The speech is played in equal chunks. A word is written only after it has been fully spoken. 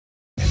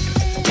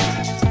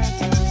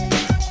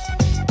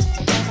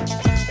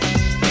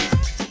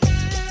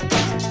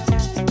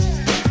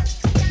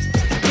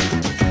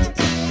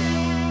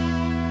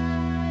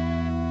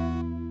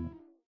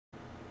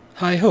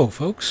Hi-ho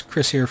folks,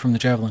 Chris here from the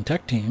Javelin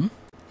Tech team.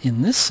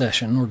 In this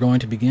session we're going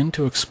to begin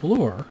to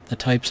explore the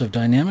types of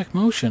dynamic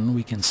motion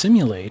we can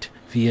simulate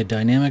via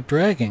dynamic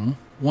dragging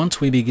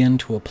once we begin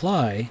to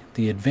apply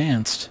the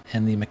advanced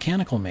and the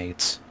mechanical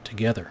mates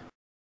together.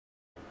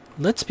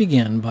 Let's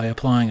begin by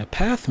applying a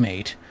path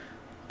mate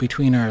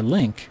between our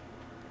link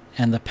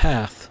and the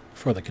path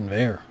for the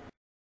conveyor.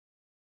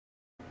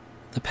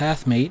 The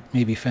path mate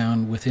may be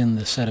found within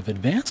the set of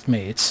advanced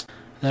mates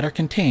that are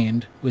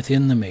contained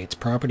within the Mates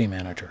Property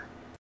Manager.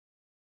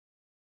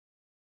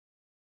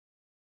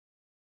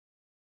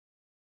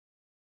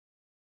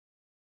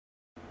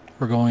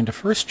 We're going to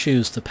first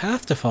choose the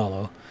path to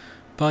follow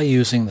by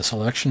using the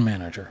Selection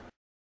Manager.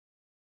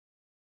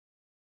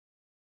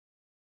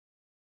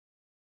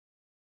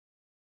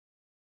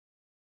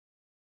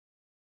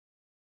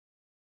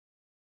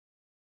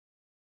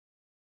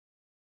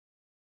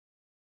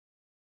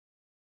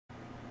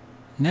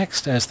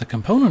 Next, as the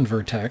component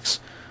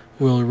vertex,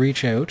 we'll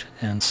reach out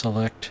and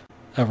select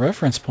a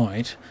reference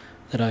point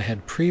that I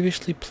had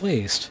previously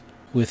placed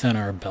within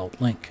our belt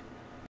link.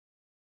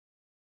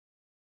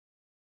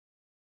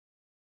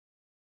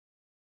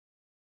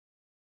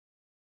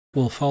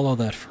 We'll follow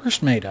that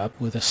first mate up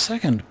with a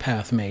second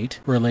path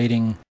mate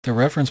relating the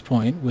reference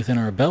point within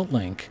our belt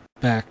link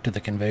back to the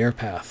conveyor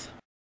path.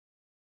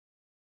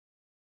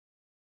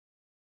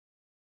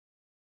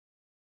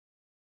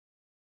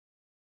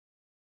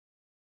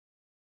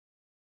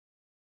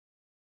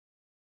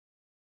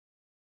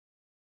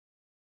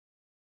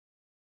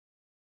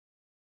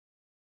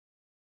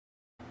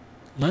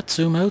 Let's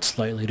zoom out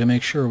slightly to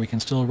make sure we can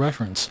still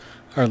reference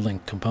our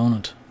link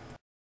component.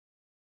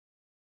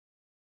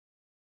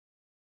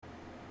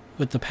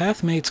 With the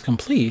path mates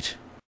complete,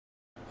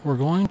 we're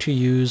going to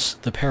use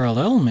the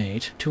parallel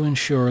mate to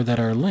ensure that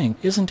our link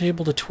isn't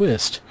able to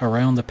twist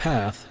around the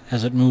path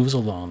as it moves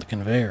along the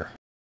conveyor.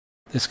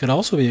 This could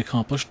also be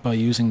accomplished by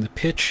using the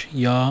pitch,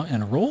 yaw,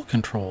 and roll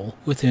control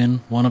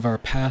within one of our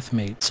path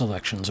mate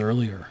selections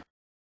earlier.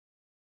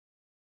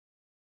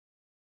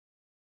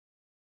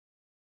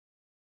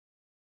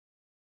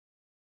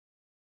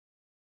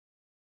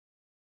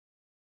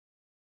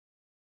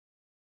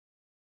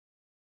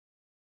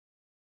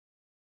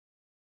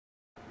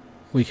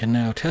 We can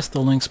now test the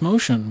link's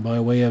motion by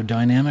way of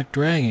dynamic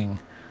dragging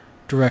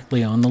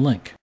directly on the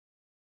link.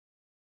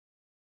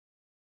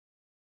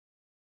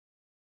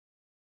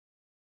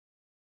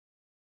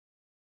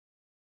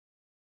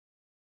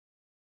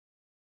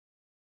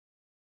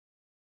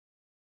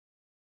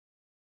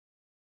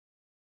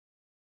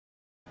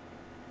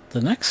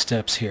 The next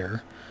steps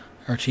here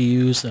are to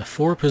use a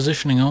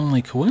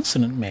for-positioning-only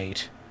coincident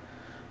mate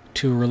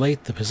to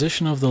relate the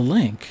position of the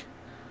link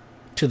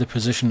to the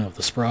position of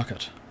the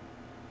sprocket.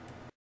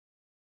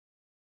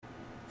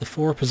 The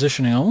for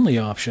positioning only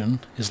option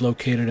is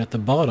located at the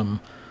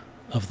bottom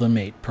of the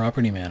Mate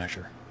Property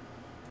Manager.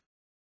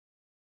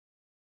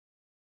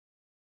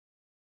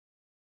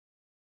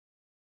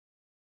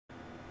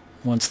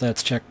 Once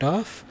that's checked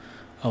off,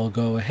 I'll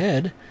go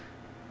ahead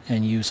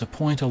and use a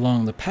point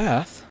along the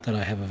path that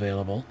I have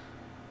available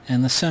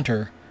and the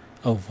center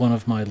of one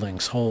of my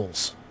link's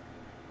holes.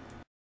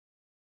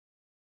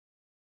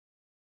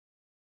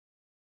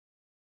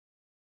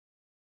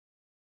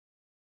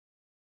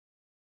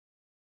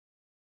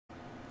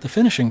 The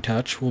finishing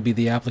touch will be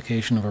the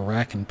application of a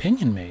rack and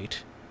pinion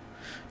mate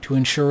to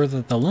ensure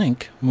that the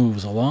link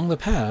moves along the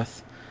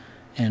path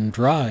and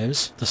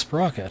drives the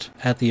sprocket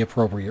at the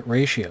appropriate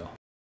ratio.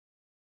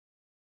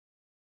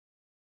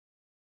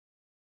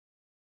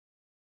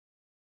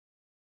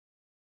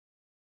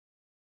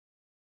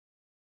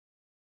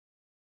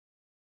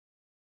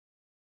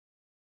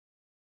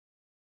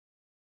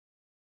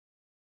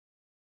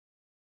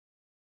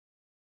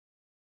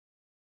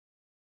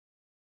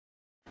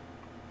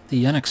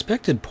 The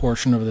unexpected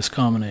portion of this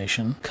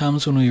combination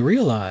comes when we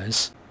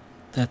realize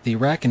that the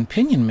rack and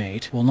pinion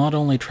mate will not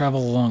only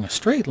travel along a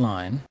straight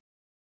line,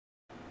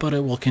 but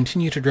it will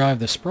continue to drive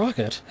the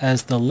sprocket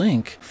as the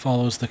link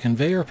follows the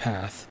conveyor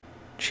path,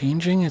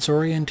 changing its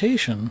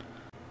orientation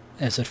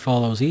as it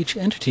follows each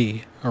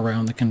entity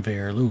around the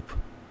conveyor loop.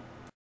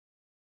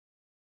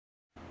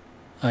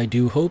 I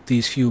do hope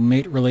these few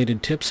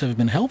mate-related tips have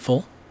been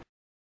helpful,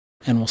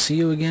 and we'll see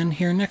you again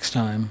here next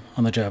time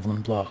on the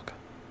Javelin blog.